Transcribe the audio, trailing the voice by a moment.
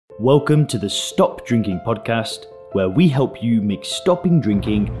Welcome to the Stop Drinking podcast, where we help you make stopping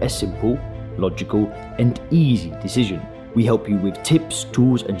drinking a simple, logical, and easy decision. We help you with tips,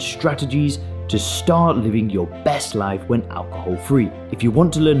 tools, and strategies to start living your best life when alcohol-free. If you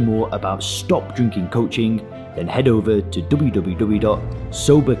want to learn more about stop drinking coaching, then head over to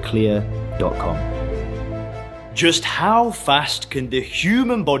www.soberclear.com. Just how fast can the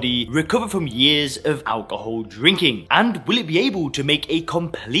human body recover from years of alcohol drinking? And will it be able to make a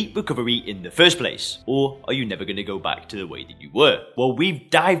complete recovery in the first place? Or are you never going to go back to the way that you were? Well, we've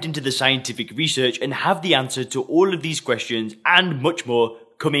dived into the scientific research and have the answer to all of these questions and much more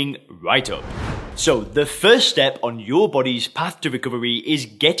coming right up. So, the first step on your body's path to recovery is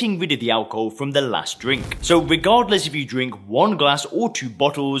getting rid of the alcohol from the last drink. So, regardless if you drink 1 glass or 2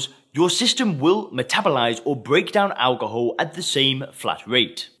 bottles, your system will metabolize or break down alcohol at the same flat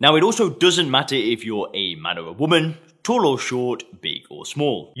rate. Now, it also doesn't matter if you're a man or a woman, tall or short, big or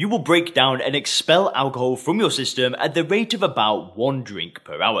small. You will break down and expel alcohol from your system at the rate of about 1 drink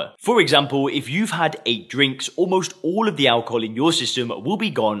per hour. For example, if you've had 8 drinks, almost all of the alcohol in your system will be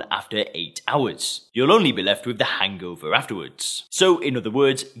gone after 8 hours. You'll only be left with the hangover afterwards. So, in other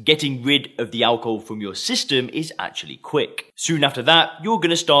words, getting rid of the alcohol from your system is actually quick. Soon after that, you're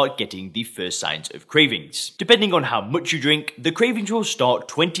going to start getting the first signs of cravings. Depending on how much you drink, the cravings will start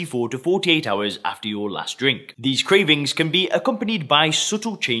 24 to 48 hours after your last drink. These cravings can be accompanied by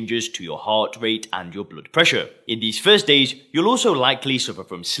subtle changes to your heart rate and your blood pressure. In these first days, you'll also likely suffer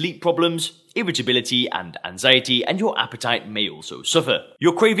from sleep problems, irritability and anxiety, and your appetite may also suffer.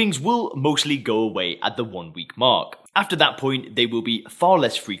 Your cravings will mostly go away at the 1 week mark. After that point, they will be far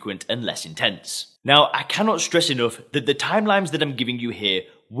less frequent and less intense. Now, I cannot stress enough that the timelines that I'm giving you here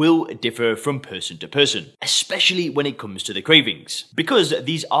will differ from person to person, especially when it comes to the cravings, because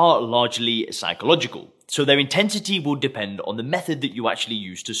these are largely psychological. So their intensity will depend on the method that you actually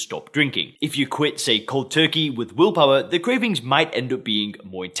use to stop drinking. If you quit, say, cold turkey with willpower, the cravings might end up being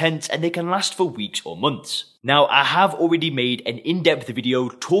more intense and they can last for weeks or months. Now, I have already made an in-depth video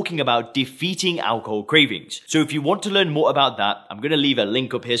talking about defeating alcohol cravings. So if you want to learn more about that, I'm going to leave a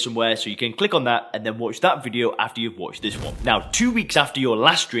link up here somewhere so you can click on that and then watch that video after you've watched this one. Now, 2 weeks after your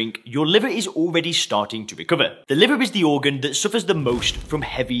last drink, your liver is already starting to recover. The liver is the organ that suffers the most from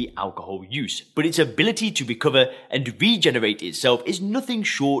heavy alcohol use, but its ability to recover and regenerate itself is nothing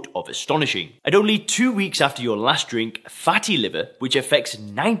short of astonishing. At only 2 weeks after your last drink, fatty liver, which affects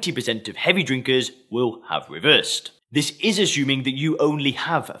 90% of heavy drinkers, will have reversed. This is assuming that you only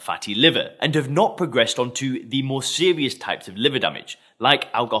have fatty liver and have not progressed onto the more serious types of liver damage, like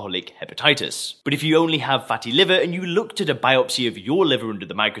alcoholic hepatitis. But if you only have fatty liver and you looked at a biopsy of your liver under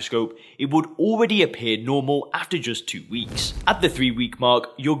the microscope, it would already appear normal after just 2 weeks. At the 3-week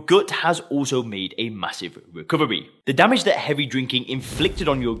mark, your gut has also made a massive recovery. The damage that heavy drinking inflicted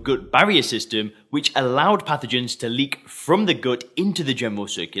on your gut barrier system, which allowed pathogens to leak from the gut into the general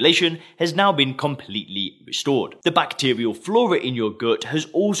circulation, has now been completely restored. The bacterial flora in your gut has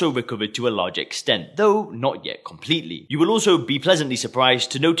also recovered to a large extent, though not yet completely. You will also be pleasantly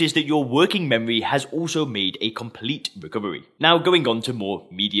surprised to notice that your working memory has also made a complete recovery. Now, going on to more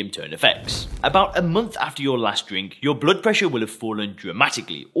medium-term effects. About a month after your last drink, your blood pressure will have fallen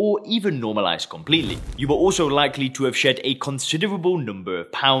dramatically or even normalized completely. You are also likely to have shed a considerable number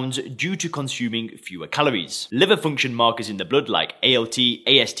of pounds due to consuming fewer calories. Liver function markers in the blood like ALT,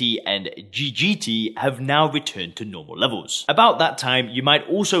 AST, and GGT have now returned to normal levels. About that time, you might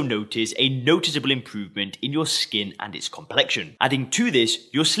also notice a noticeable improvement in your skin and its complexion. Adding to this,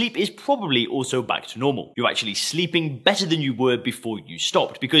 your sleep is probably also back to normal. You're actually sleeping better than you were before you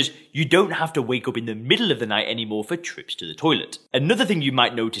stopped because you don't have to wake up in the middle of the night anymore for trips to the toilet. Another thing you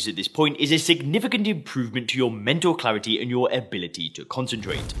might notice at this point is a significant improvement to your mental clarity and your ability to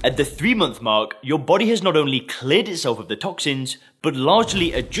concentrate. At the 3-month mark, your body has not only cleared itself of the toxins, but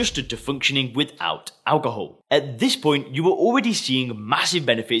largely adjusted to functioning without alcohol. At this point, you were already seeing massive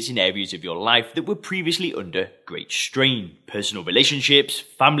benefits in areas of your life that were previously under great strain. Personal relationships,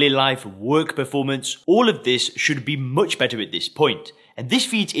 family life, work performance, all of this should be much better at this point. And this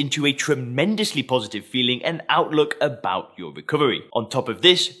feeds into a tremendously positive feeling and outlook about your recovery. On top of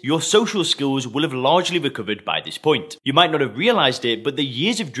this, your social skills will have largely recovered by this point. You might not have realized it, but the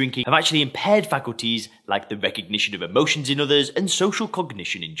years of drinking have actually impaired faculties like the recognition of emotions in others and social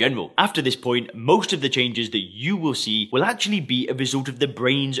cognition in general. After this point, most of the changes that you will see will actually be a result of the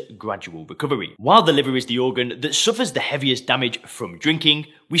brain's gradual recovery. While the liver is the organ that suffers the heaviest damage from drinking,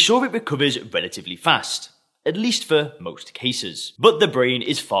 we saw it recovers relatively fast. At least for most cases. But the brain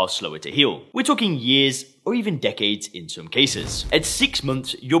is far slower to heal. We're talking years, or even decades in some cases. At 6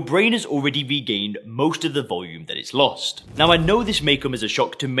 months, your brain has already regained most of the volume that it's lost. Now I know this may come as a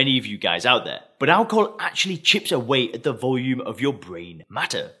shock to many of you guys out there, but alcohol actually chips away at the volume of your brain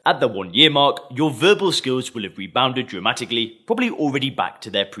matter. At the 1 year mark, your verbal skills will have rebounded dramatically, probably already back to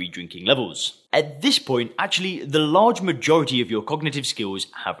their pre-drinking levels. At this point, actually, the large majority of your cognitive skills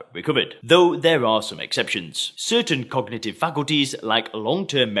have recovered, though there are some exceptions. Certain cognitive faculties, like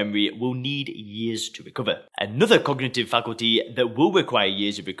long-term memory, will need years to recover. Another cognitive faculty that will require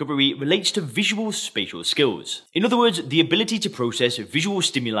years of recovery relates to visual spatial skills. In other words, the ability to process visual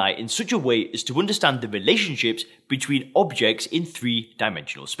stimuli in such a way as to understand the relationships between objects in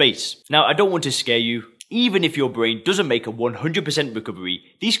 3-dimensional space. Now, I don't want to scare you. Even if your brain doesn't make a 100% recovery,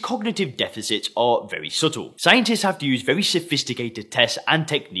 these cognitive deficits are very subtle. Scientists have to use very sophisticated tests and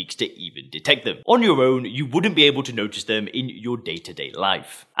techniques to even detect them. On your own, you wouldn't be able to notice them in your day-to-day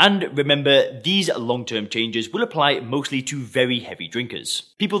life. And remember, these long-term changes will apply mostly to very heavy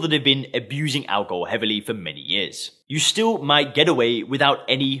drinkers, people that have been abusing alcohol heavily for many years. You still might get away without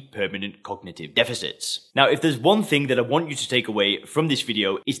any permanent cognitive deficits. Now, if there's one thing that I want you to take away from this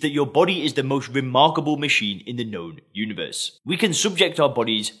video, it's that your body is the most remarkable machine in the known universe. We can subject our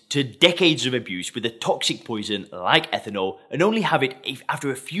bodies to decades of abuse with a toxic poison like ethanol and only have it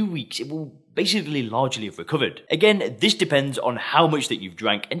after a few weeks. It will basically largely have recovered. Again, this depends on how much that you've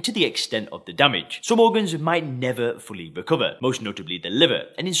drank and to the extent of the damage. Some organs might never fully recover, most notably the liver,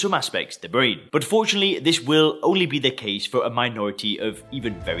 and in some aspects the brain. But fortunately, this will only be the case for a minority of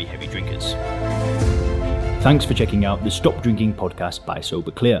even very heavy drinkers. Thanks for checking out the Stop Drinking podcast by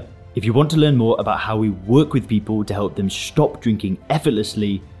Sober Clear. If you want to learn more about how we work with people to help them stop drinking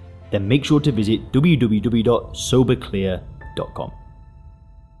effortlessly, then make sure to visit www.soberclear.com.